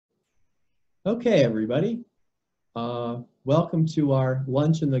Okay, everybody. Welcome to our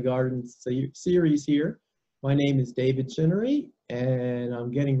Lunch in the Garden series here. My name is David Chinery, and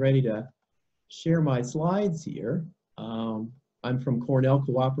I'm getting ready to share my slides here. I'm from Cornell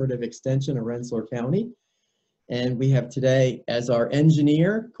Cooperative Extension of Rensselaer County, and we have today as our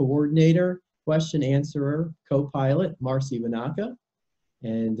engineer, coordinator, question answerer, co-pilot, Marcy Wanaka.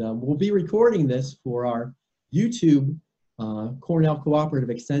 And we'll be recording this for our YouTube Cornell Cooperative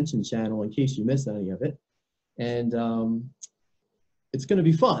Extension channel in case you miss any of it. And it's going to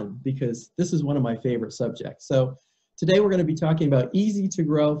be fun because this is one of my favorite subjects. So today we're going to be talking about easy to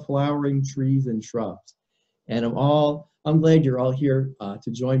grow flowering trees and shrubs. And I'm glad you're all here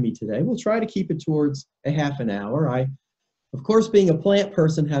to join me today. We'll try to keep it towards a half an hour. Of course, being a plant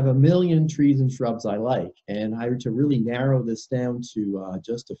person, have a million trees and shrubs I like. And to really narrow this down to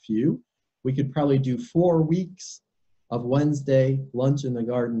just a few, we could probably do 4 weeks of Wednesday Lunch in the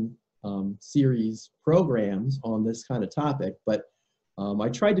Garden series programs on this kind of topic. But I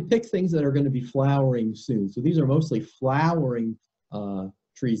tried to pick things that are going to be flowering soon. So these are mostly flowering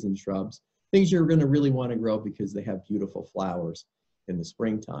trees and shrubs, things you're going to really want to grow because they have beautiful flowers in the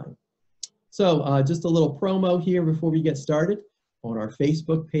springtime. So just a little promo here before we get started. On our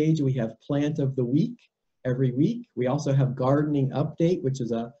Facebook page, we have Plant of the Week every week. We also have Gardening Update, which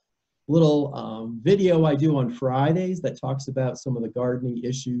is a little video I do on Fridays that talks about some of the gardening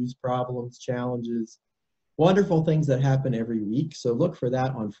issues, problems, challenges, wonderful things that happen every week. So look for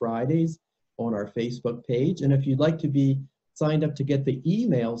that on Fridays on our Facebook page. And if you'd like to be signed up to get the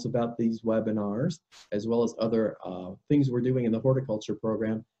emails about these webinars, as well as other things we're doing in the horticulture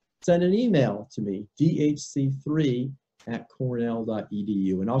program, send an email to me,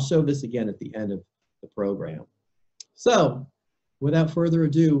 dhc3@cornell.edu. And I'll show this again at the end of the program. So without further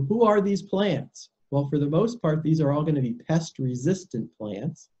ado, who are these plants? Well, for the most part, these are all going to be pest-resistant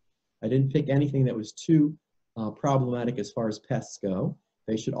plants. I didn't pick anything that was too problematic as far as pests go.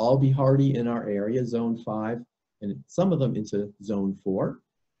 They should all be hardy in our area, Zone 5, and some of them into Zone 4.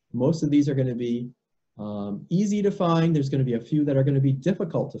 Most of these are going to be easy to find. There's going to be a few that are going to be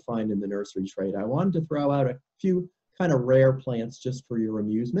difficult to find in the nursery trade. I wanted to throw out a few kind of rare plants just for your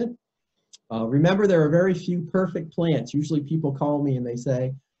amusement. Remember, there are very few perfect plants. Usually people call me and they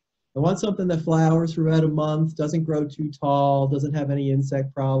say, I want something that flowers for about a month, doesn't grow too tall, doesn't have any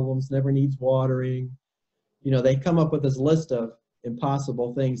insect problems, never needs watering. You know, they come up with this list of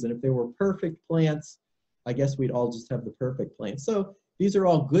impossible things, and if they were perfect plants, I guess we'd all just have the perfect plants. So these are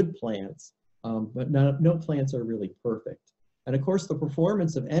all good plants, but no plants are really perfect. And of course, the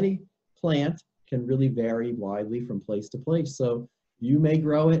performance of any plant can really vary widely from place to place. So you may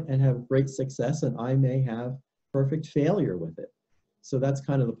grow it and have great success, and I may have perfect failure with it. So that's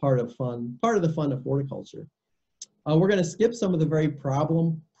kind of the part of the fun of horticulture. We're going to skip some of the very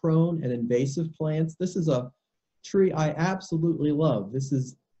problem-prone and invasive plants. This is a tree I absolutely love. This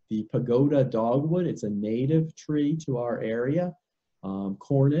is the pagoda dogwood. It's a native tree to our area,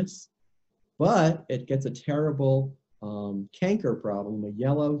 Cornus, but it gets a terrible canker problem, a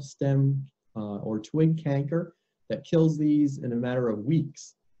yellow stem or twig canker that kills these in a matter of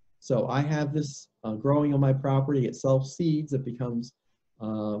weeks. So I have this growing on my property. It self-seeds. It becomes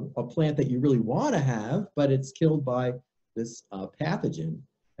a plant that you really want to have, but it's killed by this pathogen.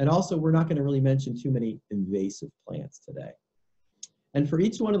 And also, we're not going to really mention too many invasive plants today. And for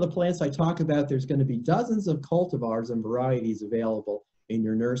each one of the plants I talk about, there's going to be dozens of cultivars and varieties available in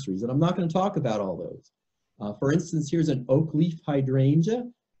your nurseries. And I'm not going to talk about all those. For instance, here's an oak leaf hydrangea,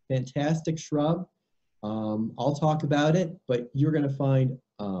 fantastic shrub. I'll talk about it, but you're going to find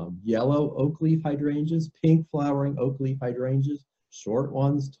yellow oak leaf hydrangeas, pink flowering oak leaf hydrangeas, short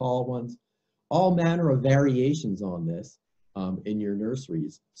ones, tall ones, all manner of variations on this in your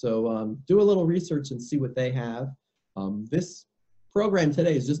nurseries. So do a little research and see what they have. This program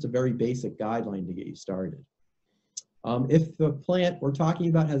today is just a very basic guideline to get you started. If the plant we're talking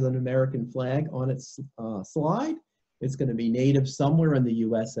about has an American flag on its slide, it's going to be native somewhere in the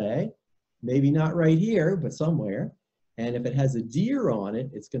USA. Maybe not right here, but somewhere. And if it has a deer on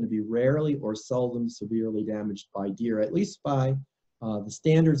it, it's going to be rarely or seldom severely damaged by deer, at least by the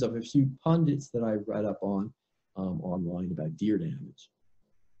standards of a few pundits that I've read up on online about deer damage.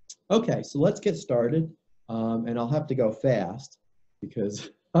 Okay, so let's get started. And I'll have to go fast because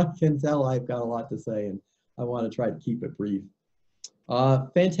I can tell I've got a lot to say and I want to try to keep it brief.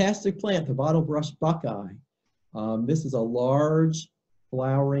 Fantastic plant, the bottlebrush buckeye. This is a large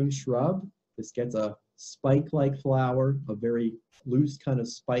flowering shrub. This gets a spike-like flower, a very loose kind of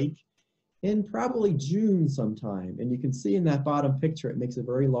spike, in probably June sometime. And you can see in that bottom picture, it makes a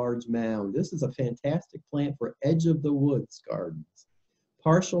very large mound. This is a fantastic plant for edge of the woods gardens.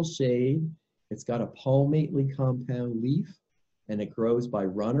 Partial shade, It's got a palmately compound leaf, and it grows by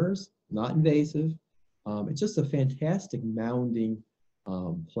runners, not invasive. It's just a fantastic mounding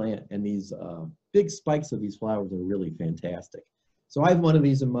plant, and these big spikes of these flowers are really fantastic. So I have one of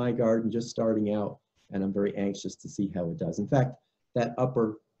these in my garden just starting out, and I'm very anxious to see how it does. In fact, that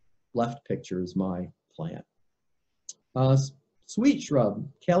upper left picture is my plant. Sweet shrub,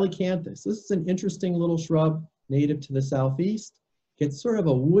 Calicanthus. This is an interesting little shrub native to the southeast. Gets sort of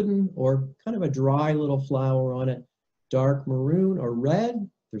a wooden or kind of a dry little flower on it, dark maroon or red.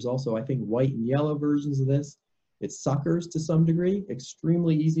 There's also, I think, white and yellow versions of this. It suckers to some degree,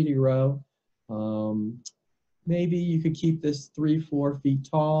 extremely easy to grow. Maybe you could keep this 3-4 feet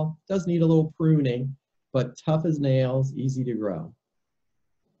tall. Does need a little pruning, but tough as nails, easy to grow.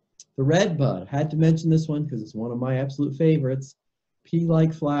 The red bud, had to mention this one because it's one of my absolute favorites.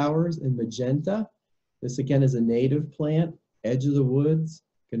 Pea-like flowers in magenta. This again is a native plant, edge of the woods,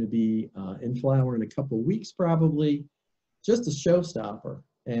 going to be in flower in a couple of weeks probably. Just a showstopper.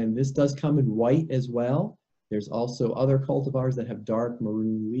 And this does come in white as well. There's also other cultivars that have dark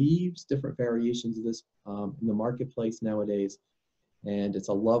maroon leaves, different variations of this in the marketplace nowadays. And it's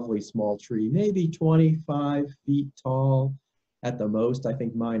a lovely small tree, maybe 25 feet tall at the most. I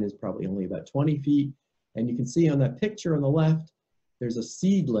think mine is probably only about 20 feet. And you can see on that picture on the left, there's a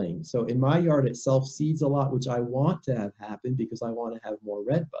seedling. So in my yard, it self-seeds a lot, which I want to have happen because I want to have more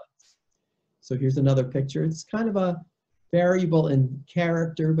red buds. So here's another picture. It's kind of a variable in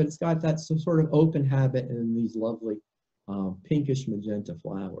character, but it's got that sort of open habit and these lovely pinkish magenta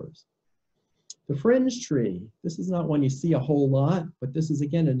flowers. The fringe tree, this is not one you see a whole lot, but this is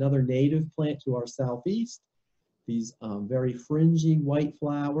again another native plant to our southeast. These very fringy white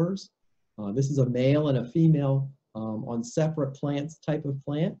flowers. This is a male and a female on separate plants type of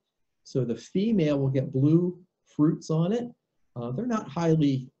plant. So the female will get blue fruits on it. They're not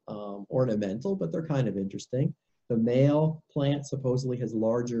highly ornamental, but they're kind of interesting. The male plant supposedly has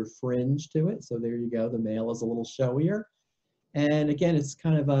larger fringe to it. So there you go. The male is a little showier. And again, it's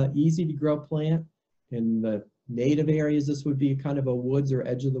kind of an easy to grow plant. In the native areas, this would be kind of a woods or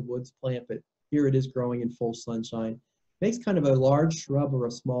edge of the woods plant, but here it is growing in full sunshine. Makes kind of a large shrub or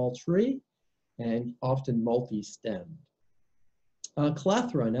a small tree, and often multi-stemmed.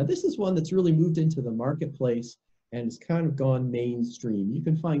 Clethra, now this is one that's really moved into the marketplace and it's kind of gone mainstream. You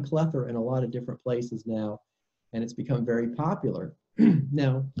can find Clethra in a lot of different places now, and it's become very popular.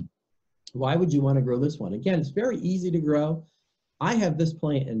 Now, why would you want to grow this one? Again, it's very easy to grow. I have this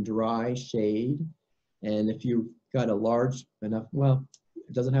plant in dry shade, and if you've got a large enough, well,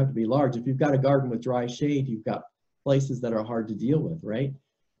 it doesn't have to be large. If you've got a garden with dry shade, you've got places that are hard to deal with, right?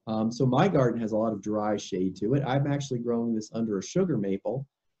 So my garden has a lot of dry shade to it. I'm actually growing this under a sugar maple,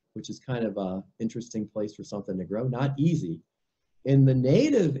 which is kind of an interesting place for something to grow. Not easy. In the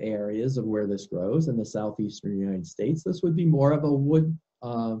native areas of where this grows in the southeastern United States, this would be more of a wood,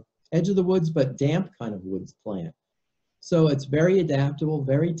 edge of the woods, but damp kind of woods plant. So it's very adaptable,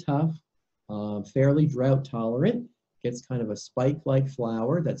 very tough, fairly drought tolerant, gets kind of a spike-like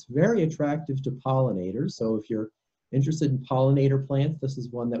flower that's very attractive to pollinators. So if you're interested in pollinator plants, this is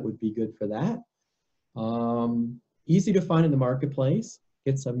one that would be good for that. Easy to find in the marketplace,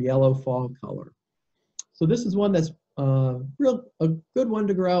 get some yellow fall color. So this is one that's a good one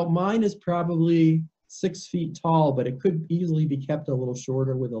to grow. Mine is probably 6 feet tall, but it could easily be kept a little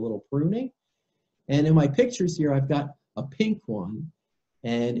shorter with a little pruning. And in my pictures here, I've got a pink one.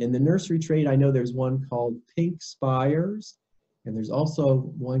 And in the nursery trade, I know there's one called Pink Spires, and there's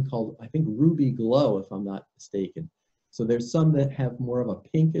also one called, I think, Ruby Glow, if I'm not mistaken. So there's some that have more of a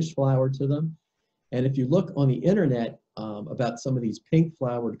pinkish flower to them. And if you look on the internet about some of these pink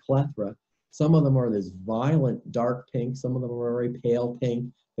flowered Clethra, some of them are this violent dark pink, some of them are very pale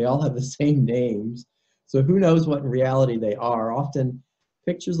pink. They all have the same names. So who knows what in reality they are. Often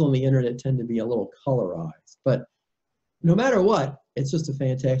pictures on the internet tend to be a little colorized. But no matter what, it's just a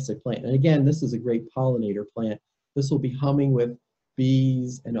fantastic plant. And again, this is a great pollinator plant. This will be humming with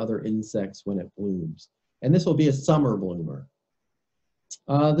bees and other insects when it blooms. And this will be a summer bloomer.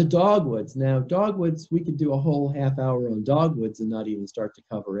 The dogwoods. Now, dogwoods, we could do a whole half hour on dogwoods and not even start to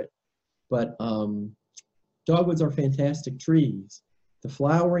cover it. But dogwoods are fantastic trees. The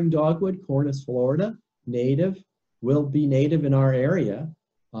flowering dogwood, Cornus Florida, native, will be native in our area.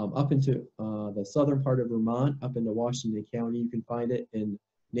 Up into the southern part of Vermont, up into Washington County, you can find it in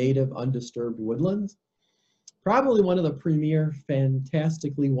native undisturbed woodlands. Probably one of the premier,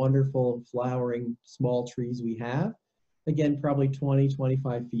 fantastically wonderful flowering small trees we have. Again, probably 20,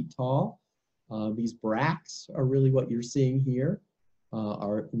 25 feet tall. These bracts are really what you're seeing here,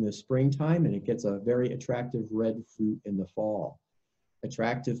 are in the springtime, and it gets a very attractive red fruit in the fall.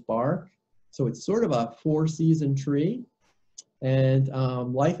 Attractive bark, So it's sort of a 4-season tree. And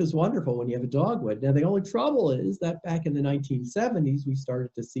life is wonderful when you have a dogwood. Now, the only trouble is that back in the 1970s, we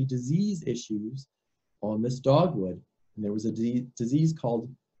started to see disease issues on this dogwood. And there was a disease called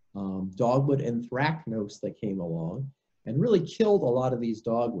dogwood anthracnose that came along and really killed a lot of these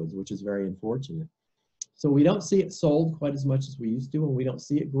dogwoods, which is very unfortunate. So we don't see it sold quite as much as we used to, and we don't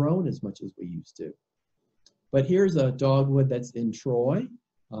see it grown as much as we used to. But here's a dogwood that's in Troy,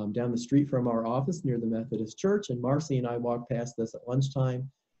 down the street from our office near the Methodist Church, and Marcy and I walk past this at lunchtime,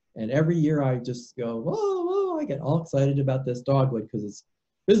 and every year I just go, whoa, whoa, I get all excited about this dogwood because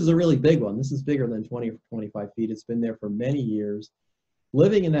this is a really big one. This is bigger than 20 or 25 feet. It's been there for many years,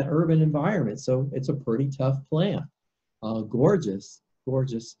 living in that urban environment, so it's a pretty tough plant. Gorgeous,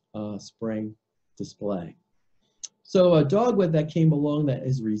 gorgeous spring display. So a dogwood that came along that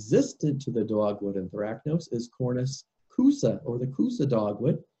is resistant to the dogwood anthracnose is Cornus Kousa, or the Kousa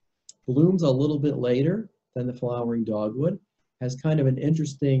dogwood. Blooms a little bit later than the flowering dogwood, has kind of an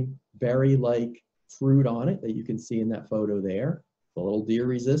interesting berry-like fruit on it that you can see in that photo there. It's a little deer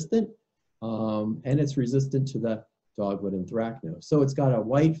resistant, and it's resistant to the dogwood anthracnose. So it's got a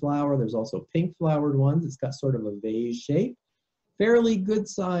white flower. There's also pink flowered ones. It's got sort of a vase shape. Fairly good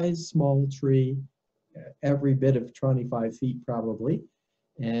size, small tree, every bit of 25 feet probably,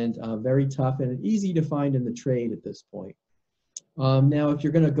 and very tough and easy to find in the trade at this point. Now, if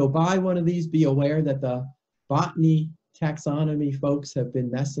you're going to go buy one of these, be aware that the botany taxonomy folks have been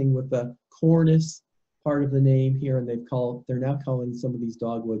messing with the cornus part of the name here, and they're now calling some of these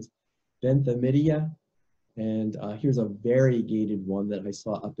dogwoods benthamidia. And here's a variegated one that I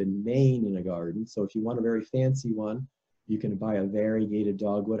saw up in Maine in a garden. So if you want a very fancy one, you can buy a variegated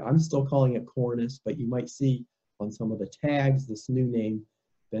dogwood. I'm still calling it cornus, but you might see on some of the tags this new name,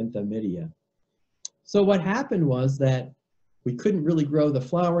 benthamidia. So what happened was that we couldn't really grow the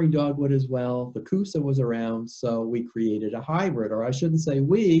flowering dogwood as well. The Kousa was around, so we created a hybrid, or I shouldn't say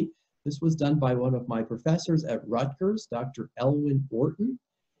we. This was done by one of my professors at Rutgers, Dr. Elwin Orton,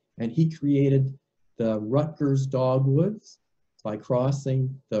 and he created the Rutgers dogwoods by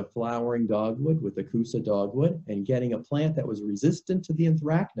crossing the flowering dogwood with the Kousa dogwood and getting a plant that was resistant to the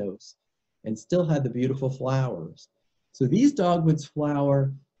anthracnose and still had the beautiful flowers. So these dogwoods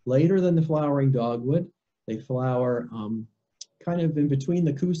flower later than the flowering dogwood. They flower kind of in between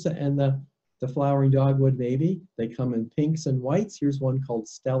the Kousa and the flowering dogwood maybe. They come in pinks and whites. Here's one called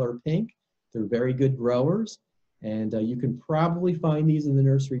Stellar Pink. They're very good growers, and you can probably find these in the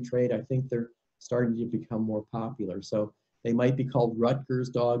nursery trade. I think they're starting to become more popular. So they might be called Rutgers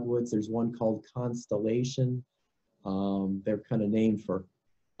dogwoods. There's one called Constellation. They're kind of named for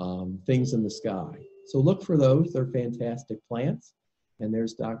things in the sky. So look for those. They're fantastic plants. And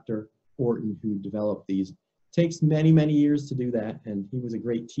there's Dr. Orton who developed these. Takes many, many years to do that, and he was a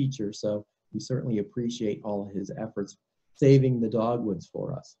great teacher, so we certainly appreciate all of his efforts saving the dogwoods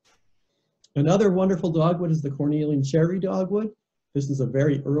for us. Another wonderful dogwood is the Cornelian cherry dogwood. This is a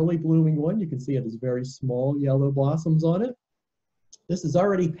very early blooming one. You can see it has very small yellow blossoms on it. This is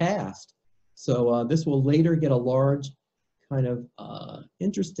already passed, so this will later get a large kind of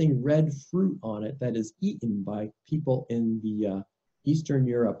interesting red fruit on it that is eaten by people in the Eastern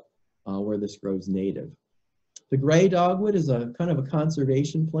Europe where this grows native. The gray dogwood is a kind of a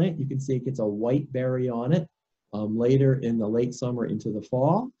conservation plant. You can see it gets a white berry on it later in the late summer into the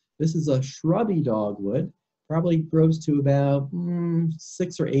fall. This is a shrubby dogwood, probably grows to about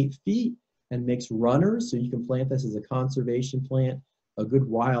 6 or 8 feet and makes runners. So you can plant this as a conservation plant, a good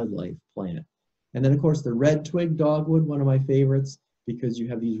wildlife plant. And then of course the red twig dogwood, one of my favorites, because you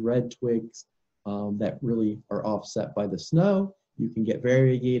have these red twigs that really are offset by the snow. You can get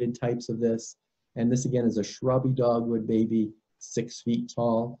variegated types of this. And this again is a shrubby dogwood, maybe 6 feet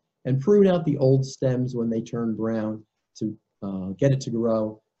tall, and prune out the old stems when they turn brown to get it to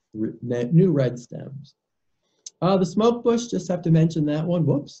grow new red stems. The smoke bush, just have to mention that one.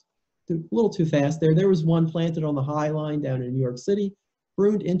 Whoops, a little too fast there. There was one planted on the High Line down in New York City,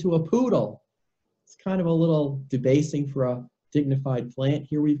 pruned into a poodle. It's kind of a little debasing for a dignified plant.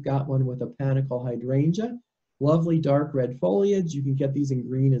 Here we've got one with a panicle hydrangea. Lovely dark red foliage. You can get these in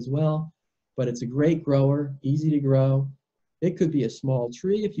green as well. But it's a great grower, easy to grow. It could be a small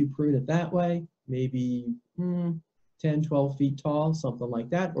tree if you prune it that way, maybe 10, 12 feet tall, something like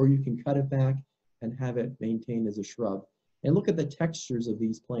that, or you can cut it back and have it maintained as a shrub. And look at the textures of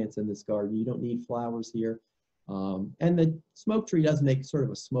these plants in this garden. You don't need flowers here. And the smoke tree does make sort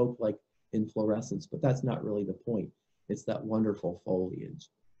of a smoke-like inflorescence, but that's not really the point. It's that wonderful foliage.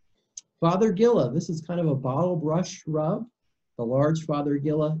 Fothergilla, this is kind of a bottle brush shrub. The large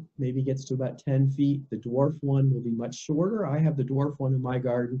Fothergilla maybe gets to about 10 feet. The dwarf one will be much shorter. I have the dwarf one in my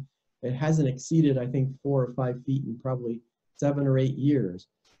garden. It hasn't exceeded, I think, 4 or 5 feet in probably 7 or 8 years.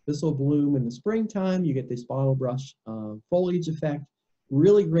 This will bloom in the springtime. You get this bottle brush foliage effect.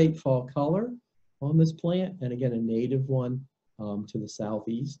 Really great fall color on this plant, and again, a native one to the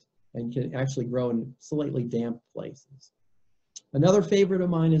southeast, and can actually grow in slightly damp places. Another favorite of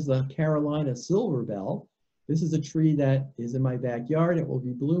mine is the Carolina silver bell. This is a tree that is in my backyard. It will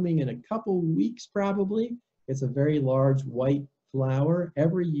be blooming in a couple weeks probably. It's a very large white flower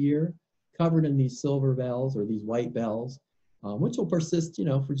every year, covered in these silver bells or these white bells, which will persist, you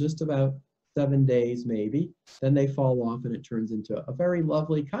know, for just about 7 days maybe. Then they fall off and it turns into a very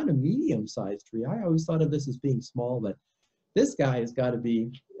lovely kind of medium-sized tree. I always thought of this as being small, but this guy has got to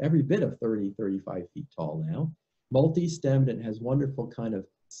be every bit of 30, 35 feet tall now. Multi-stemmed and has wonderful kind of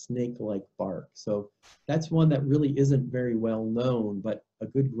snake-like bark. So that's one that really isn't very well known, but a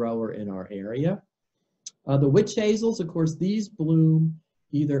good grower in our area. The witch hazels, of course, these bloom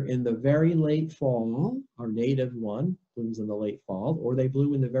either in the very late fall, our native one blooms in the late fall, or they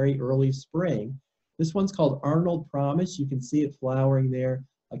bloom in the very early spring. This one's called Arnold Promise. You can see it flowering there.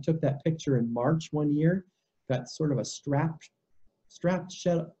 I took that picture in March one year. Got sort of a strapped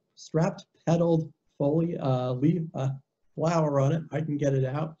petaled flower on it. I can get it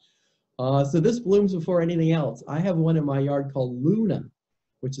out. So this blooms before anything else. I have one in my yard called Luna,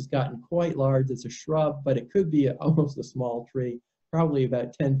 which has gotten quite large. It's a shrub, but it could be almost a small tree, probably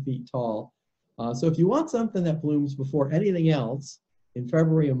about 10 feet tall. So if you want something that blooms before anything else, in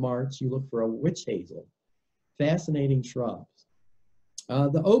February and March, you look for a witch hazel. Fascinating shrubs.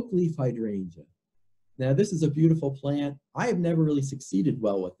 The oak leaf hydrangea. Now this is a beautiful plant. I have never really succeeded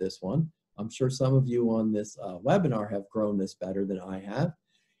well with this one. I'm sure some of you on this webinar have grown this better than I have.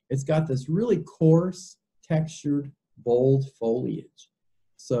 It's got this really coarse, textured, bold foliage.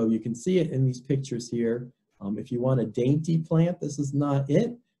 So you can see it in these pictures here. If you want a dainty plant, this is not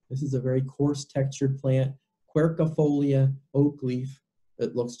it. This is a very coarse textured plant, quercifolia, oak leaf.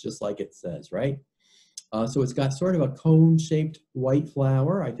 It looks just like it says, right? So it's got sort of a cone-shaped white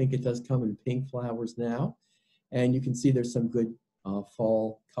flower. I think it does come in pink flowers now. And you can see there's some good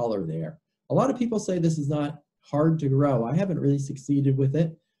fall color there. A lot of people say this is not hard to grow. I haven't really succeeded with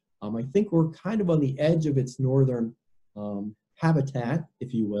it. I think we're kind of on the edge of its northern habitat,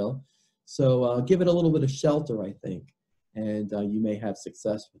 if you will. So give it a little bit of shelter, I think, and you may have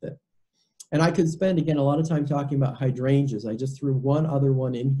success with it. And I could spend, again, a lot of time talking about hydrangeas. I just threw one other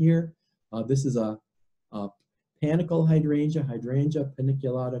one in here. This is a panicle hydrangea, Hydrangea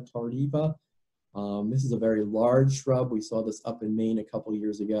paniculata tardiva. This is a very large shrub. We saw this up in Maine a couple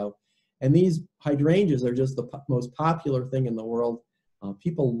years ago. And these hydrangeas are just the most popular thing in the world.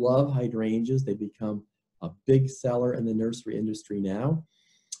 People love hydrangeas. They become a big seller in the nursery industry now.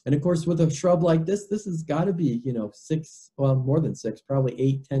 And of course, with a shrub like this has got to be, you know, 6, well, more than 6, probably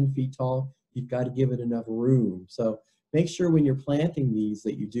 8, 10 feet tall. You've got to give it enough room. So make sure when you're planting these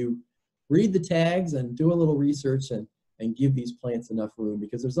that you do read the tags and do a little research and give these plants enough room,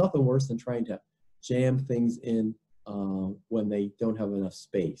 because there's nothing worse than trying to jam things in when they don't have enough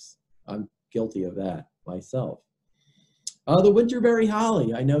space. I'm guilty of that myself. The winterberry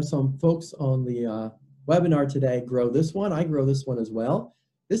holly. I know some folks on the webinar today grow this one. I grow this one as well.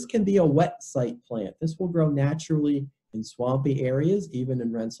 This can be a wet site plant. This will grow naturally in swampy areas. Even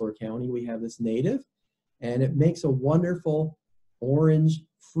in Rensselaer County, we have this native, and it makes a wonderful orange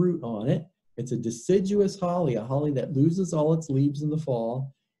fruit on it. It's a deciduous holly, a holly that loses all its leaves in the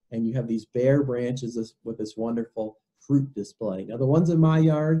fall, and you have these bare branches with this wonderful fruit display. Now the ones in my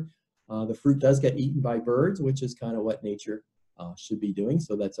yard, the fruit does get eaten by birds, which is kind of what nature should be doing,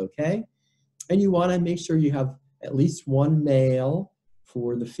 so that's okay. And you want to make sure you have at least one male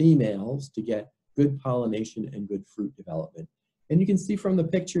for the females to get good pollination and good fruit development. And you can see from the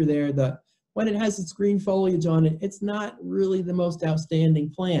picture there that when it has its green foliage on it, it's not really the most outstanding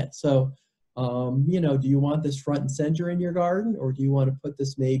plant. So, you know, do you want this front and center in your garden, or do you want to put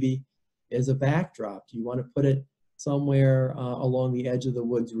this maybe as a backdrop? Do you want to put it somewhere along the edge of the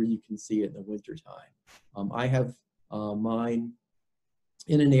woods where you can see it in the wintertime? I have mine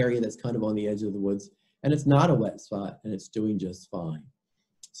in an area that's kind of on the edge of the woods, and it's not a wet spot, and it's doing just fine.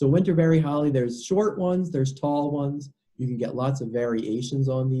 So winterberry holly, there's short ones, there's tall ones. You can get lots of variations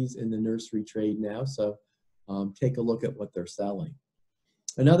on these in the nursery trade now, so take a look at what they're selling.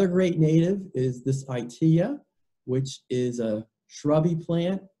 Another great native is this Itea, which is a shrubby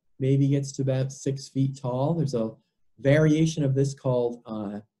plant, maybe gets to about 6 feet tall. There's a variation of this called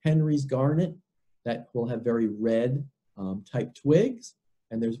Henry's Garnet that will have very red type twigs,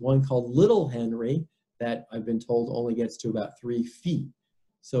 and there's one called Little Henry that I've been told only gets to about 3 feet.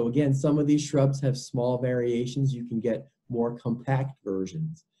 So again, some of these shrubs have small variations. You can get more compact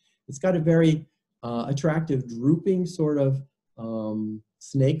versions. It's got a very attractive drooping sort of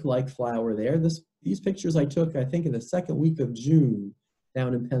snake-like flower there. These pictures I took, I think, in the second week of June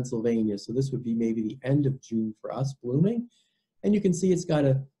down in Pennsylvania. So this would be maybe the end of June for us blooming. And you can see it's got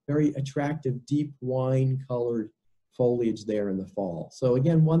a very attractive, deep wine-colored foliage there in the fall. So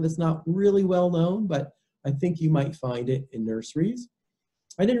again, one that's not really well known, but I think you might find it in nurseries.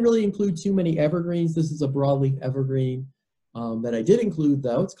 I didn't really include too many evergreens. This is a broadleaf evergreen that I did include,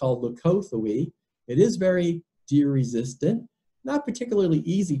 though. It's called Leucothoe. It is very deer resistant. Not particularly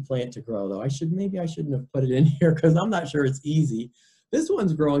easy plant to grow, though. Maybe I shouldn't have put it in here because I'm not sure it's easy. This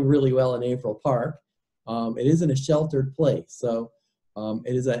one's growing really well in April Park. It is in a sheltered place, so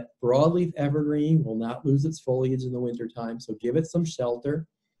it is a broadleaf evergreen, will not lose its foliage in the wintertime, so give it some shelter.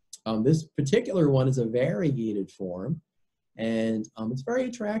 This particular one is a variegated form, and it's very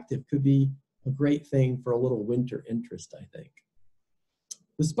attractive. Could be a great thing for a little winter interest, I think.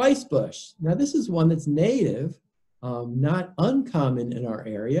 The spice bush. Now this is one that's native, not uncommon in our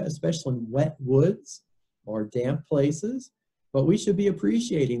area, especially in wet woods or damp places. But we should be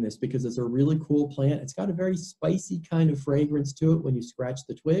appreciating this because it's a really cool plant. It's got a very spicy kind of fragrance to it when you scratch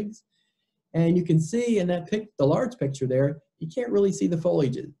the twigs. And you can see in that the large picture there, you can't really see the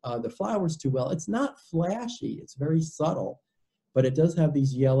foliage, the flowers too well. It's not flashy, it's very subtle, but it does have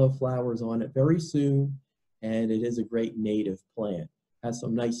these yellow flowers on it very soon, and it is a great native plant. Has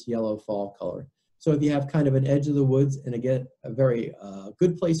some nice yellow fall color. So if you have kind of an edge of the woods, and again, a very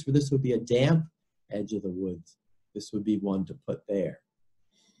good place for this would be a damp edge of the woods. This would be one to put there.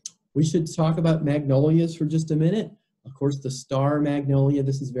 We should talk about magnolias for just a minute. Of course, the star magnolia,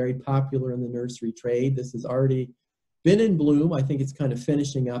 this is very popular in the nursery trade. This has already been in bloom. I think it's kind of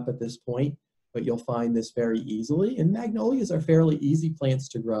finishing up at this point, but you'll find this very easily. And magnolias are fairly easy plants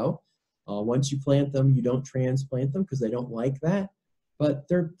to grow. Once you plant them, you don't transplant them because they don't like that, but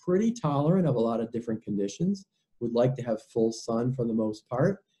they're pretty tolerant of a lot of different conditions, would like to have full sun for the most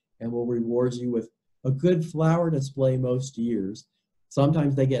part, and will reward you with a good flower display most years.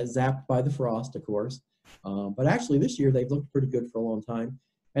 Sometimes they get zapped by the frost, of course, but actually this year they've looked pretty good for a long time.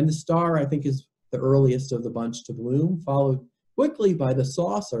 And the star, I think, is the earliest of the bunch to bloom, followed quickly by the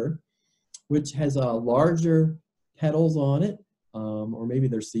saucer, which has larger petals on it, or maybe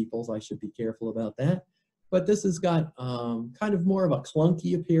they're sepals. I should be careful about that. But this has got kind of more of a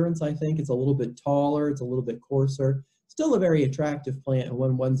clunky appearance, I think. It's a little bit taller, it's a little bit coarser. Still a very attractive plant, and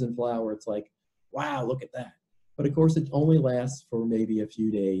when one's in flower, it's like, wow, look at that. But of course, it only lasts for maybe a few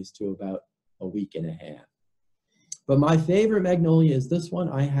days to about a week and a half. But my favorite magnolia is this one.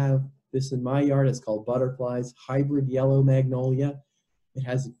 I have this in my yard. It's called Butterfly's Hybrid Yellow Magnolia. It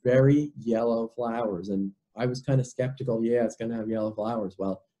has very yellow flowers, and I was kind of skeptical. Yeah, it's going to have yellow flowers.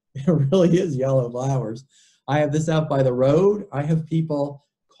 Well, it really is yellow flowers. I have this out by the road. I have people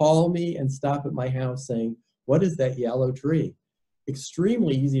call me and stop at my house saying, what is that yellow tree?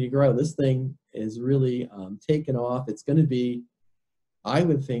 Extremely easy to grow. This thing is really taken off. It's going to be, I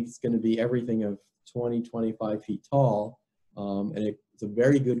would think it's going to be everything of 20, 25 feet tall. And it's a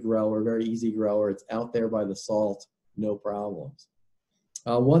very good grower, very easy grower. It's out there by the salt, no problems.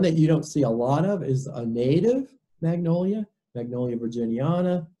 One that you don't see a lot of is a native magnolia, Magnolia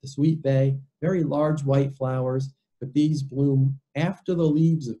virginiana, the sweet bay, very large white flowers, but these bloom after the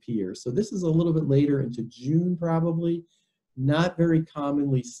leaves appear. So this is a little bit later into June probably. Not very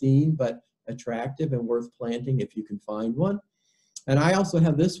commonly seen, but attractive and worth planting if you can find one. And I also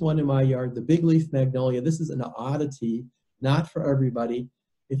have this one in my yard, the big leaf magnolia. This is an oddity, not for everybody.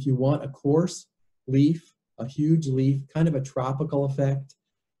 If you want a coarse leaf, a huge leaf, kind of a tropical effect,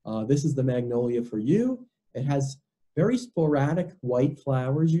 this is the magnolia for you. It has very sporadic white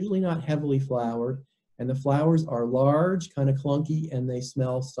flowers, usually not heavily flowered, and the flowers are large, kind of clunky, and they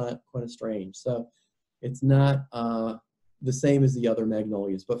smell kind of strange. So it's not the same as the other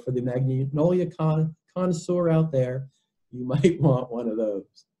magnolias, but for the magnolia connoisseur out there, you might want one of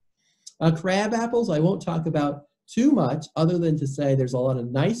those. Crab apples, I won't talk about too much other than to say there's a lot of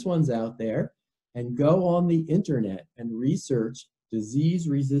nice ones out there, and go on the internet and research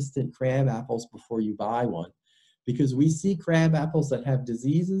disease-resistant crab apples before you buy one, because we see crab apples that have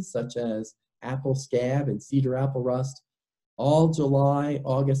diseases such as apple scab and cedar apple rust. All July,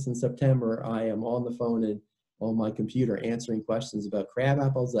 August, and September, I am on the phone and on my computer answering questions about crab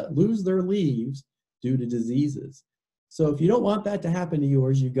apples that lose their leaves due to diseases. So if you don't want that to happen to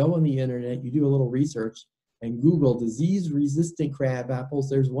yours, you go on the internet, you do a little research, and Google disease-resistant crab apples.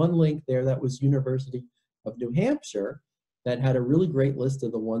 There's one link there that was University of New Hampshire that had a really great list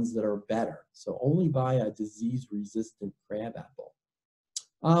of the ones that are better. So only buy a disease-resistant crab apple.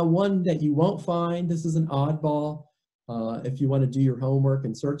 One that you won't find, this is an oddball, If you want to do your homework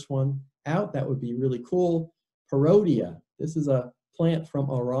and search one out, that would be really cool. Parodia. This is a plant from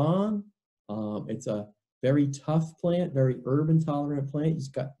Iran. It's a very tough plant, very urban tolerant plant.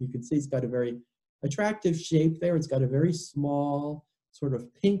 You can see it's got a very attractive shape there. It's got a very small sort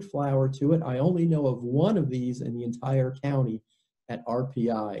of pink flower to it. I only know of one of these in the entire county at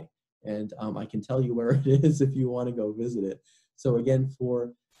RPI, and I can tell you where it is if you want to go visit it. So again,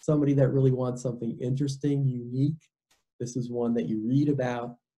 for somebody that really wants something interesting, unique, this is one that you read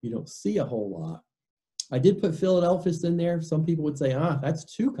about. You don't see a whole lot. I did put Philadelphus in there. Some people would say, that's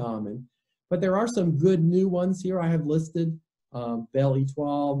too common. But there are some good new ones here I have listed. Belle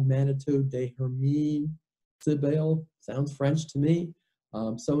Etoile, Manitou de Hermine, Cibele, sounds French to me.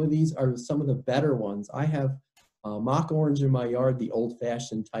 Some of these are some of the better ones. I have mock orange in my yard, the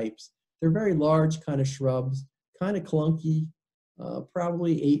old-fashioned types. They're very large kind of shrubs, kind of clunky,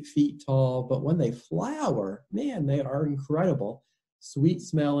 probably 8 feet tall, but when they flower, man, they are incredible. Sweet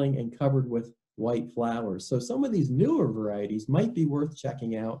smelling and covered with white flowers. So some of these newer varieties might be worth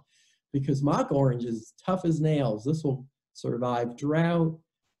checking out because mock orange is tough as nails. This will survive drought,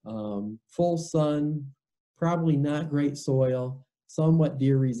 full sun, probably not great soil, somewhat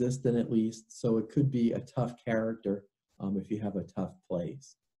deer resistant at least, so it could be a tough character if you have a tough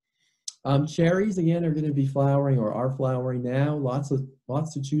place. Cherries, again, are going to be flowering or are flowering now. Lots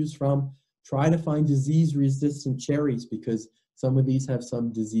to choose from. Try to find disease-resistant cherries because some of these have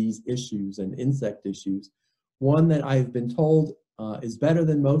some disease issues and insect issues. One that I've been told is better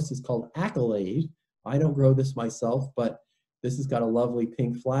than most is called Accolade. I don't grow this myself, but this has got a lovely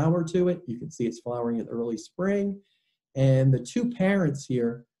pink flower to it. You can see it's flowering in early spring. And the two parents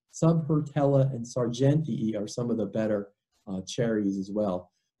here, Subhirtella and Sargentii, are some of the better cherries as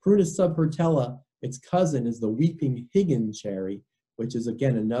well. Prunus subhirtella, its cousin, is the weeping Higgin cherry, which is,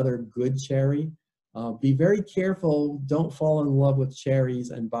 again, another good cherry. Be very careful. Don't fall in love with cherries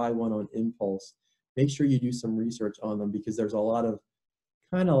and buy one on impulse. Make sure you do some research on them because there's a lot of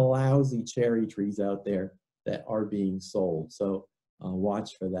kind of lousy cherry trees out there that are being sold. So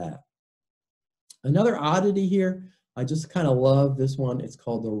watch for that. Another oddity here, I just kind of love this one. It's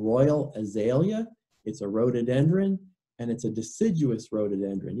called the Royal Azalea. It's a rhododendron, and it's a deciduous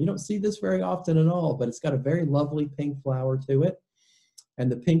rhododendron. You don't see this very often at all, but it's got a very lovely pink flower to it.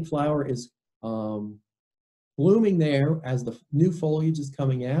 And the pink flower is blooming there as the new foliage is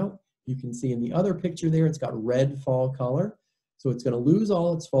coming out. You can see in the other picture there, it's got red fall color. So it's going to lose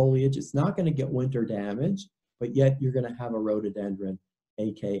all its foliage. It's not going to get winter damage, but yet you're going to have a rhododendron,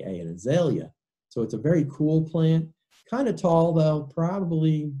 AKA an azalea. So it's a very cool plant. Kind of tall though,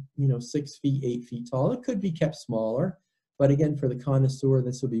 probably 6 feet, 8 feet tall. It could be kept smaller, but again, for the connoisseur,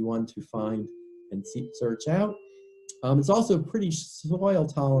 this would be one to find and search out. It's also pretty soil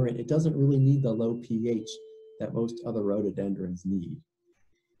tolerant. It doesn't really need the low pH that most other rhododendrons need.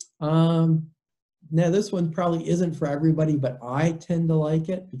 Now this one probably isn't for everybody, but I tend to like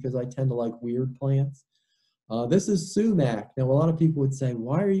it because I tend to like weird plants. This is sumac. Now a lot of people would say,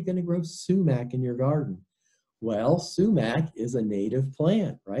 why are you going to grow sumac in your garden? Well, sumac is a native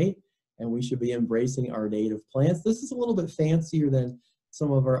plant, right? And we should be embracing our native plants. This is a little bit fancier than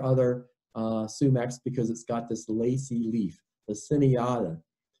some of our other sumacs because it's got this lacy leaf, the cineata.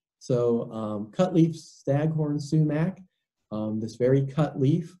 So cut leaf staghorn sumac, this very cut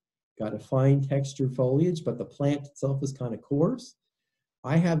leaf, got a fine texture foliage, but the plant itself is kind of coarse.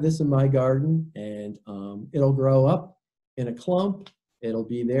 I have this in my garden, and it'll grow up in a clump. It'll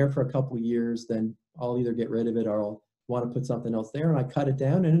be there for a couple of years, then I'll either get rid of it or I'll want to put something else there, and I cut it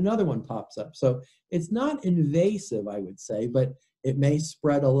down and another one pops up. So it's not invasive, I would say, but it may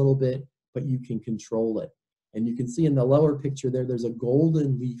spread a little bit, but you can control it. And you can see in the lower picture there, there's a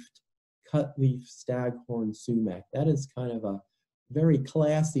golden leafed cut leaf staghorn sumac. That is kind of a very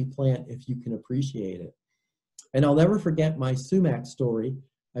classy plant if you can appreciate it. And I'll never forget my sumac story.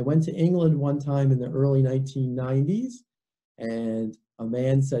 I went to England one time in the early 1990s, and a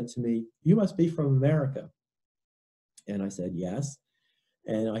man said to me, "You must be from America." And I said, "Yes."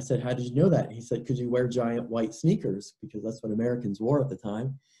 And I said, "How did you know that?" He said, "Because you wear giant white sneakers," because that's what Americans wore at the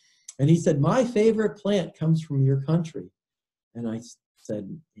time. And he said, "My favorite plant comes from your country." And I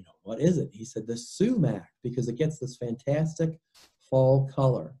said, "What is it?" He said, "The sumac, because it gets this fantastic fall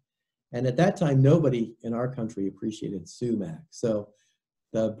color." And at that time, nobody in our country appreciated sumac. So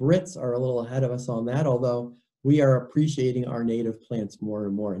the Brits are a little ahead of us on that, although we are appreciating our native plants more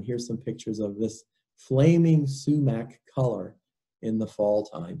and more. And here's some pictures of this flaming sumac color in the fall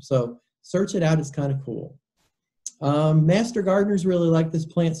time. So search it out, it's kind of cool. Master gardeners really like this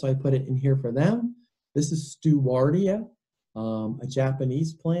plant, so I put it in here for them. This is Stewardia, a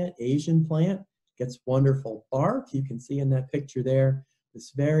Japanese plant, Asian plant. gets wonderful bark. You can see in that picture there,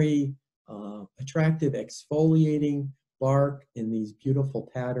 this very attractive exfoliating bark in these beautiful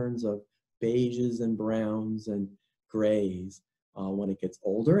patterns of beiges and browns and grays. When it gets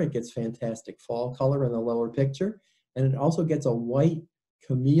older, it gets fantastic fall color in the lower picture, and it also gets a white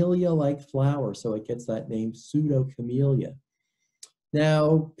camellia-like flower, so it gets that name pseudo-camellia.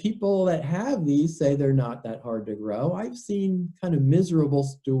 Now, people that have these say they're not that hard to grow. I've seen kind of miserable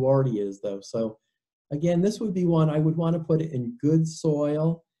stewardias though, so again, this would be one I would want to put it in good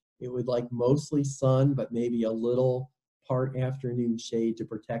soil. It would like mostly sun, but maybe a little part afternoon shade to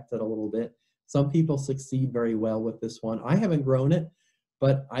protect it a little bit. Some people succeed very well with this one. I haven't grown it,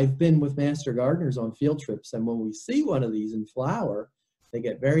 but I've been with master gardeners on field trips, and when we see one of these in flower, they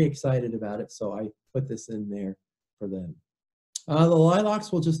get very excited about it, so I put this in there for them. The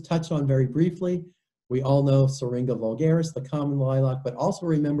lilacs we'll just touch on very briefly. We all know Syringa vulgaris, the common lilac, but also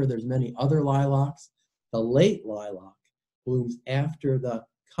remember there's many other lilacs. The late lilac blooms after the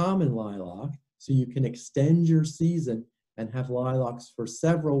common lilac, so you can extend your season and have lilacs for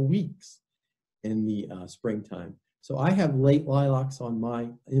several weeks in the springtime. So I have late lilacs in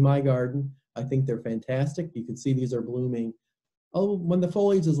my garden. I think they're fantastic. You can see these are blooming. Oh, when the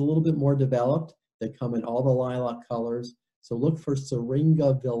foliage is a little bit more developed, they come in all the lilac colors. So look for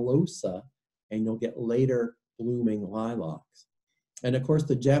Syringa villosa, and you'll get later blooming lilacs. And of course,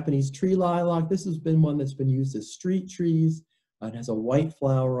 the Japanese tree lilac, this has been one that's been used as street trees. It has a white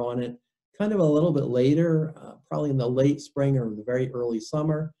flower on it, kind of a little bit later, probably in the late spring or the very early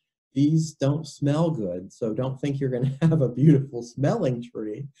summer. These don't smell good, so don't think you're going to have a beautiful smelling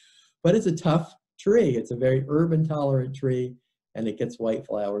tree, but it's a tough tree. It's a very urban tolerant tree, and it gets white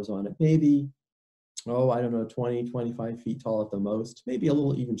flowers on it. Maybe, oh, I don't know, 20, 25 feet tall at the most, maybe a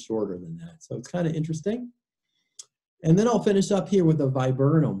little even shorter than that. So it's kind of interesting. And then I'll finish up here with the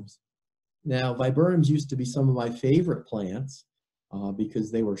viburnums. Now, viburnums used to be some of my favorite plants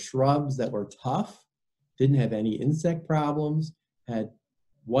because they were shrubs that were tough, didn't have any insect problems, had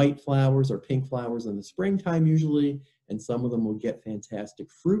white flowers or pink flowers in the springtime usually, and some of them would get fantastic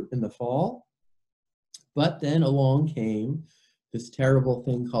fruit in the fall. But then along came this terrible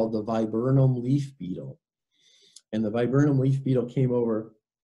thing called the viburnum leaf beetle. And the viburnum leaf beetle came over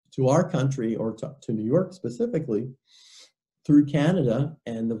to our country, or to New York specifically, through Canada,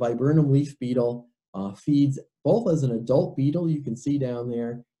 and the viburnum leaf beetle feeds both as an adult beetle, you can see down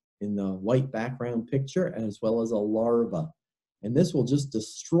there in the white background picture, as well as a larva. And this will just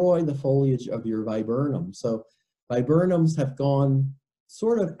destroy the foliage of your viburnum. So viburnums have gone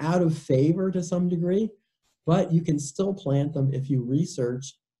sort of out of favor to some degree, but you can still plant them if you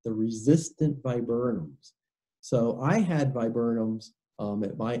research the resistant viburnums. So I had viburnums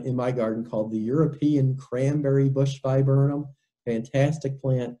in my garden called the European cranberry bush viburnum, fantastic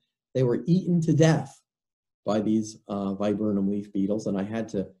plant. They were eaten to death by these viburnum leaf beetles, and I had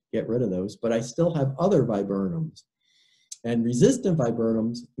to get rid of those, but I still have other viburnums. And resistant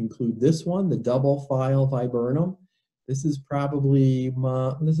viburnums include this one, the double file viburnum. This is probably,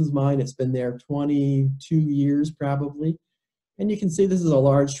 this is mine, it's been there 22 years probably. And you can see this is a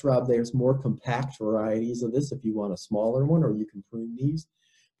large shrub. There's more compact varieties of this if you want a smaller one, or you can prune these.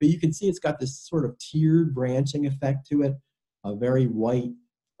 But you can see it's got this sort of tiered branching effect to it, a very white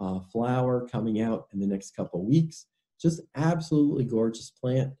flower coming out in the next couple weeks. Just absolutely gorgeous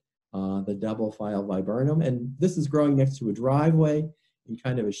plant, the double file viburnum. And this is growing next to a driveway in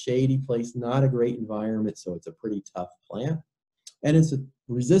kind of a shady place, not a great environment, so it's a pretty tough plant. And it's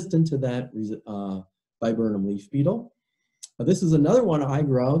resistant to that viburnum leaf beetle. This is another one I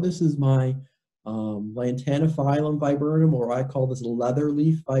grow. This is my Lanthanophyllum viburnum, or I call this leather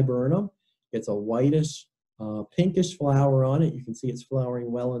leaf viburnum. It's a whitish, pinkish flower on it. You can see it's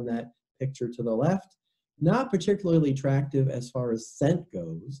flowering well in that picture to the left. Not particularly attractive as far as scent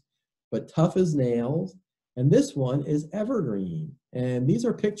goes, but tough as nails. And this one is evergreen. And these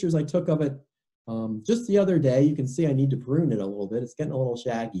are pictures I took of it just the other day. You can see I need to prune it a little bit. It's getting a little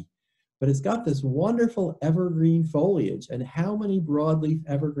shaggy. But it's got this wonderful evergreen foliage. And how many broadleaf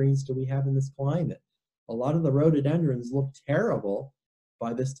evergreens do we have in this climate? A lot of the rhododendrons look terrible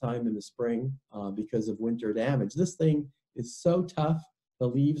by this time in the spring because of winter damage. This thing is so tough, the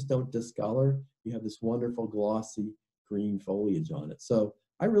leaves don't discolor. You have this wonderful glossy green foliage on it. So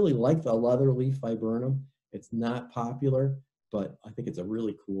I really like the leather leaf viburnum. It's not popular, but I think it's a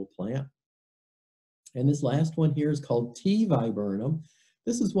really cool plant. And this last one here is called tea viburnum.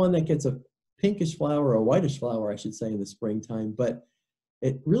 This is one that gets a pinkish flower, or a whitish flower, I should say, in the springtime, but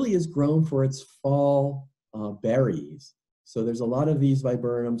it really is grown for its fall berries. So there's a lot of these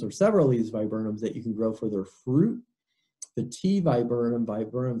viburnums, or several of these viburnums, that you can grow for their fruit. The tea viburnum,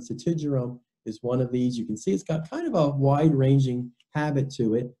 Viburnum satigerum, is one of these. You can see it's got kind of a wide-ranging habit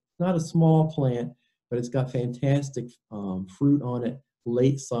to it. Not a small plant, but it's got fantastic fruit on it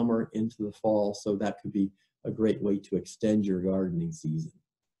late summer into the fall, so that could be a great way to extend your gardening season.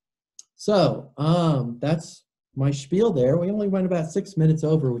 So that's my spiel there. We only went about 6 minutes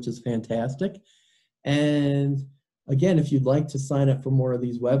over, which is fantastic. And again, if you'd like to sign up for more of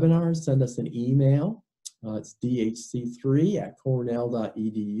these webinars, send us an email. It's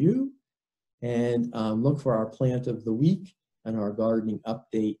dhc3@cornell.edu. And look for our plant of the week and our gardening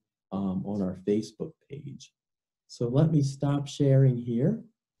update on our Facebook page. So let me stop sharing here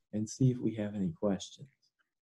and see if we have any questions.